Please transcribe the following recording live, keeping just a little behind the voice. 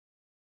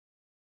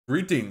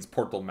Greetings,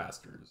 Portal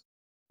Masters.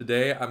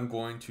 Today I'm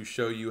going to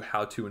show you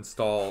how to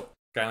install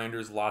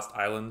Skylanders Lost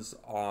Islands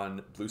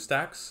on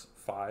BlueStacks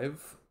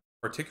 5,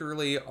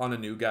 particularly on a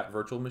Nougat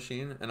virtual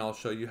machine, and I'll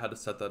show you how to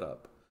set that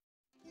up.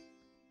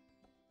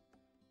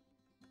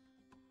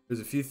 There's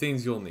a few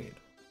things you'll need.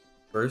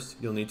 First,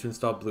 you'll need to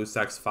install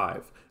BlueStacks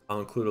 5. I'll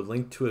include a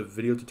link to a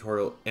video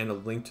tutorial and a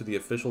link to the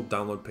official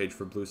download page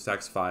for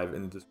BlueStacks 5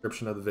 in the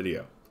description of the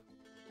video.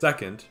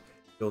 Second,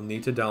 you'll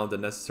need to download the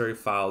necessary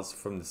files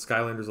from the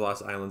Skylanders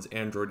Lost Islands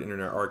Android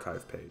Internet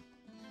Archive page.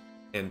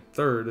 And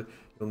third,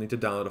 you'll need to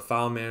download a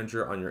file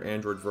manager on your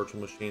Android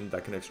virtual machine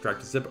that can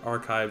extract zip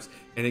archives,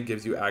 and it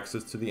gives you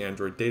access to the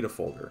Android data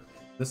folder.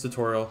 In this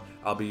tutorial,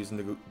 I'll be using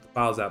the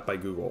Files app by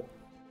Google.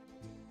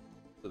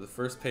 So the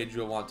first page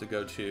you'll want to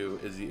go to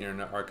is the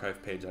Internet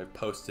Archive page I've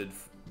posted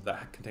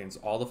that contains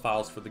all the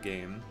files for the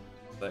game.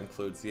 That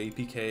includes the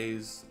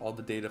APKs, all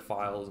the data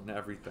files, and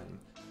everything.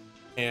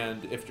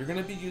 And if you're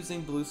going to be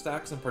using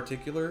BlueStacks in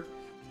particular,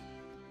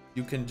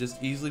 you can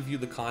just easily view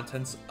the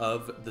contents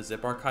of the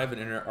zip archive and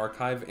Internet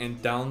Archive and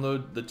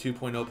download the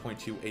 2.0.2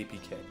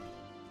 APK.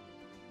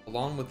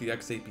 Along with the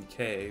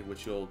XAPK,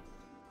 which you'll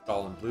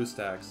install in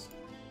BlueStacks,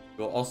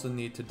 you'll also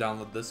need to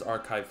download this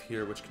archive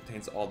here, which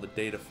contains all the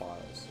data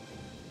files.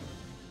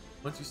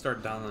 Once you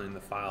start downloading the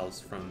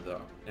files from the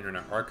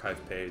Internet Archive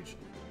page, you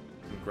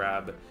can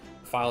grab the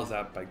Files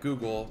app by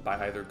Google by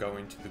either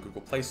going to the Google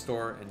Play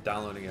Store and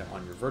downloading it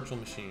on your virtual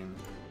machine,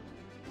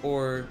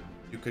 or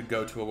you could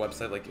go to a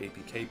website like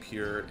APK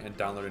Pure and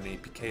download an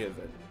APK of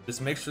it. Just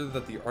make sure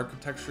that the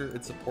architecture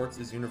it supports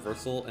is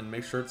universal, and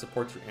make sure it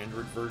supports your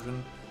Android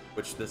version,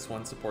 which this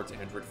one supports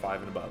Android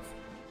 5 and above.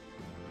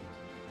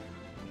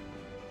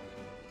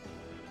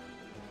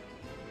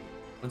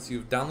 Once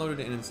you've downloaded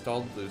and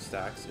installed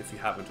BlueStacks, if you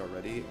haven't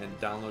already, and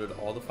downloaded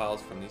all the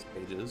files from these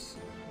pages,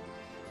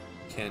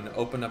 you can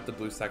open up the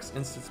BlueStacks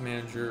Instance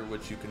Manager,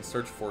 which you can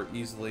search for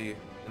easily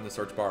in the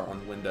search bar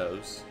on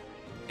Windows.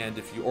 And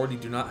if you already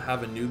do not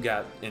have a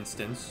Nougat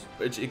instance,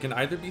 which it can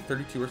either be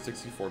 32 or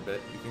 64-bit,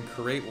 you can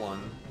create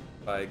one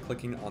by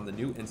clicking on the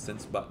New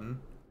Instance button,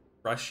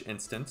 Fresh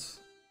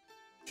Instance,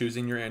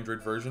 choosing your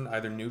Android version,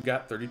 either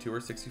Nougat 32 or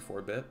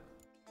 64-bit,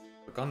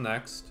 click on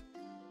Next,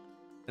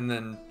 and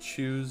then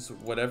choose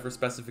whatever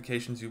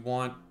specifications you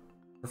want.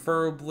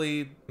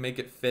 Preferably make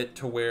it fit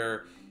to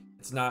where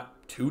it's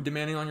not too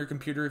demanding on your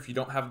computer if you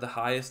don't have the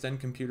highest end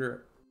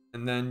computer,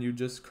 and then you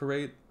just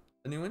create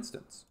a new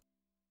instance.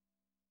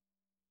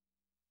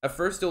 At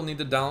first you'll need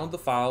to download the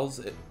files,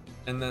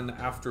 and then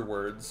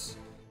afterwards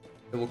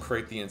it will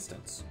create the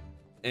instance.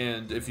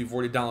 And if you've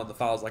already downloaded the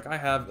files like I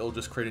have, it'll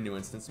just create a new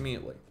instance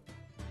immediately.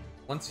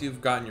 Once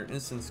you've gotten your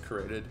instance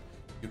created,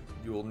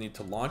 you will need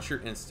to launch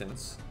your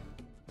instance,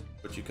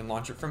 but you can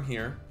launch it from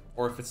here,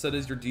 or if it's set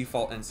as your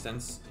default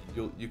instance,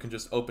 you can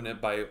just open it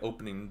by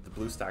opening the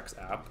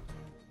BlueStacks app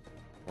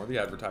or the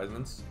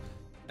advertisements,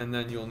 and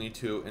then you'll need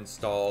to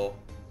install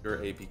your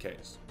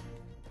APKs.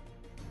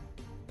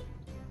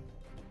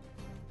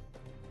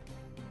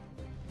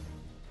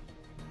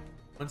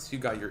 Once you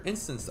got your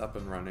instance up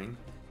and running,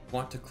 you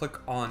want to click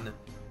on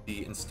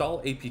the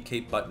Install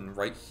APK button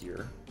right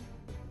here,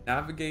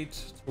 navigate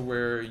to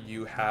where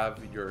you have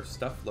your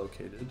stuff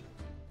located,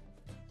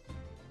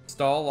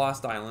 install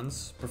Lost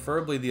Islands,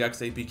 preferably the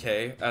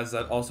XAPK, as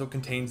that also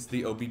contains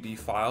the OBB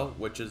file,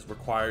 which is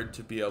required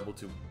to be able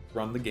to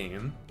run the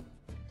game,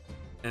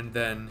 and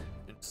then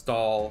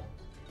install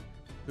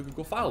the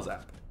Google Files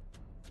app.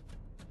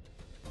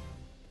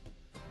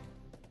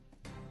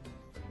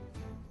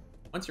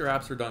 Once your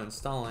apps are done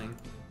installing,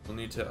 you'll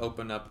need to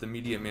open up the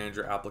Media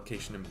Manager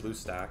application in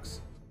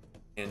BlueStacks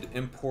and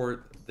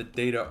import the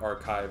data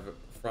archive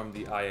from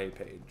the IA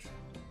page.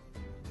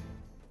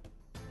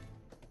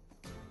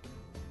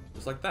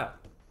 Just like that.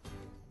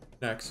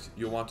 Next,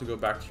 you'll want to go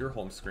back to your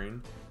home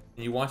screen,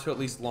 and you want to at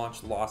least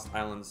launch Lost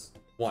Islands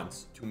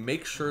once to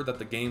make sure that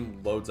the game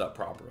loads up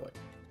properly.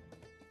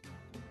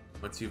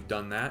 Once you've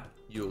done that,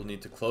 you'll need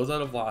to close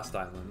out of Lost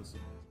Islands,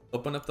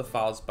 open up the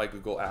Files by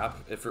Google app.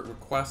 If it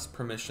requests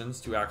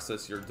permissions to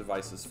access your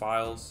device's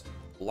files,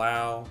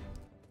 allow.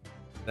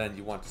 Then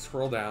you want to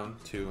scroll down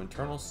to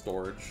Internal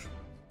Storage,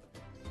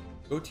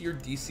 go to your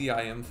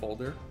DCIM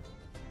folder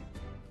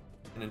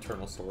in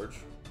Internal Storage,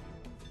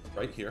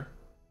 right here.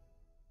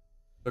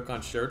 Click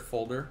on Shared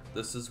Folder.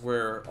 This is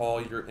where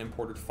all your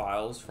imported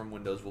files from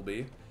Windows will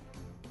be.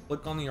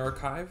 Click on the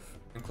archive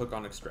and click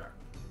on Extract.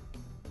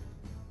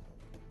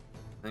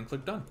 And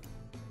click Done.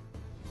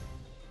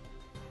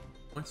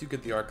 Once you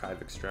get the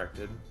archive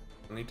extracted,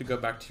 you'll need to go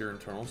back to your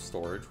internal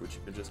storage, which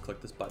you can just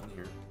click this button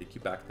here, take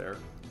you back there.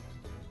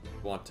 You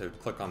want to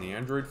click on the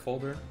Android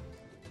folder,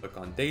 click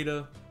on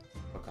Data,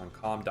 click on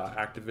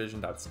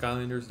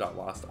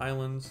com.activision.skylanders.lost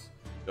islands,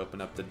 you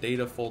open up the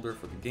data folder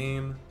for the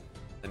game,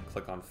 then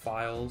click on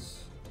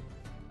Files,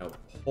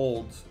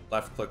 hold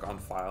left click on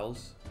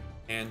Files,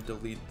 and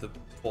delete the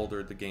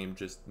folder the game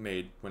just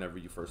made whenever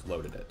you first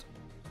loaded it.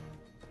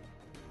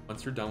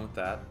 Once you're done with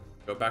that,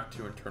 go back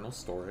to internal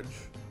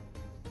storage,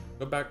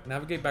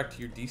 navigate back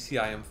to your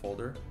DCIM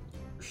folder,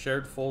 your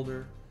shared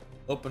folder,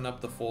 open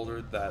up the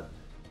folder that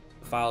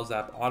The Files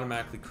app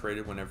automatically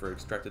created whenever it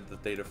extracted the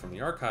data from the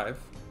archive.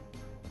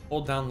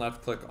 Hold down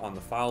left click on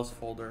the Files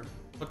folder,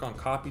 click on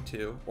Copy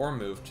To or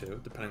Move To,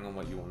 depending on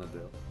what you want to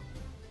do.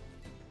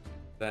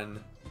 Then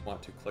you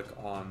want to click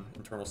on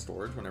internal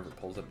storage whenever it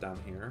pulls up down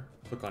here.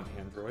 Click on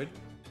Android,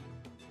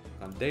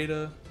 click on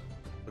Data,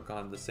 click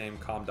on the same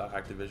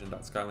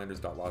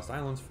com.activision.skylanders.lost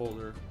islands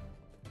folder,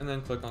 and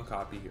then click on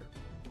Copy here.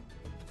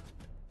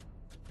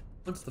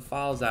 Once the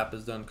Files app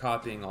is done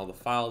copying all the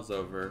files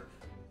over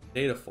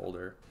the data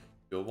folder,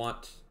 you'll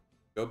want to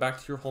go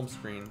back to your home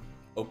screen,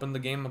 open the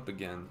game up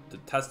again to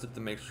test it to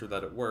make sure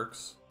that it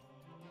works.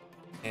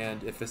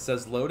 And if it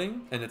says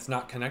loading and it's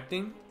not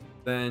connecting,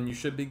 then you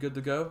should be good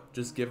to go.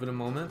 Just give it a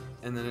moment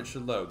and then it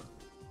should load.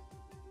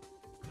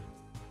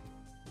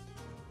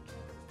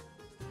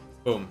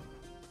 Boom.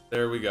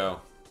 There we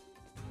go.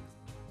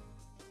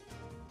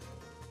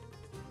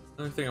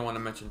 Another thing I want to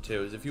mention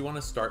too is if you want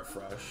to start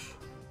fresh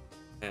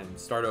and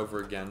start over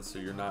again so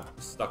you're not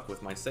stuck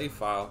with my save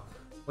file,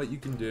 what you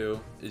can do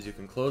is you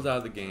can close out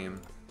of the game,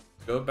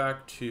 go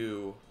back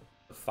to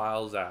the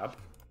Files app,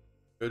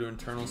 go to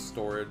internal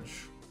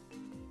storage,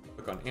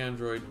 click on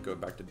Android, go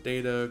back to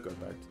data, go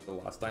back to the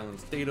Lost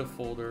Islands data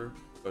folder,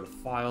 go to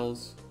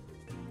Files,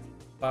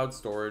 Cloud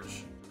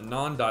Storage,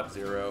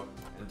 non.0,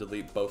 and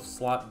delete both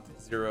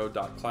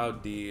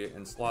slot0.cloudd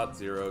and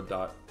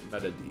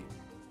slot0.metad.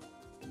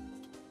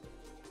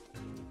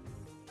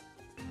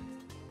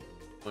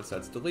 Once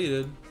that's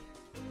deleted,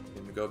 you're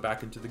going to go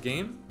back into the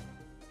game,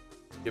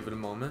 give it a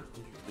moment.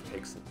 It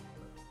takes a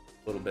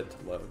little bit to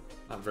load,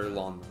 not very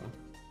long though.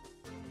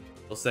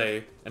 It'll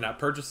say in-app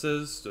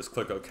purchases, just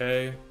click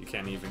OK. You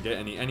can't even get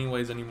any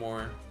anyways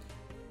anymore.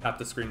 Tap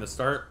the screen to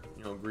start.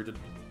 You'll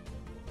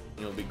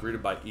be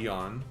greeted by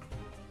Eon.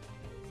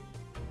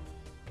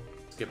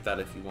 Skip that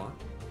if you want.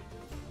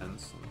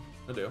 Depends.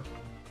 I do.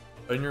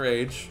 Put in your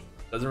age.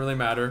 Doesn't really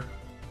matter.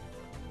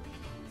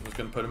 I'm just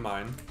gonna put in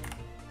mine.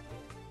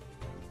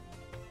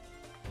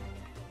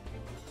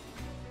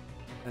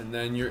 And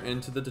then you're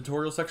into the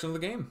tutorial section of the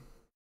game.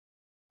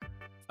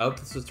 I hope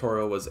this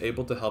tutorial was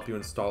able to help you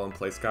install and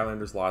play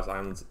Skylanders Lost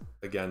Islands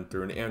again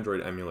through an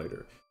Android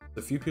emulator.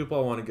 There's a few people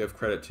I want to give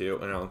credit to,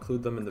 and I'll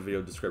include them in the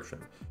video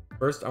description.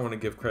 First, I want to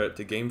give credit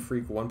to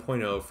GameFreak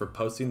 1.0 for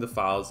posting the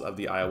files of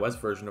the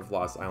iOS version of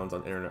Lost Islands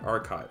on Internet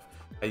Archive.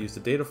 I used the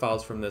data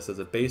files from this as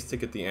a base to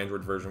get the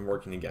Android version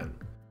working again.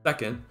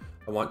 Second,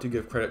 I want to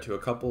give credit to a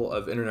couple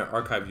of Internet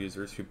Archive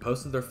users who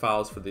posted their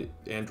files for the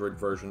Android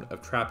version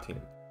of Trap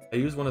Team. I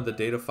used one of the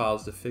data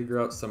files to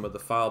figure out some of the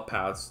file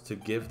paths to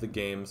give the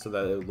game so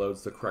that it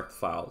loads the correct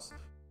files.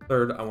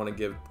 Third, I want to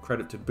give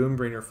credit to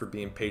BoomBringer for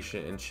being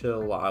patient and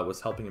chill while I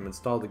was helping him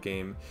install the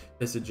game,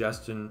 his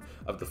suggestion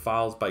of the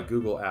Files by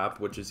Google app,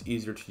 which is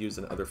easier to use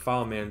than other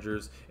file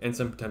managers, and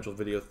some potential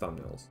video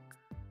thumbnails.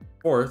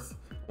 Fourth,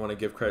 I want to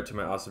give credit to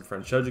my awesome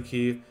friend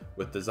Shōjiki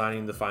with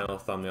designing the final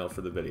thumbnail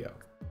for the video.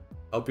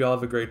 Hope you all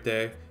have a great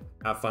day.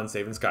 Have fun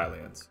saving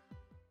Skylands.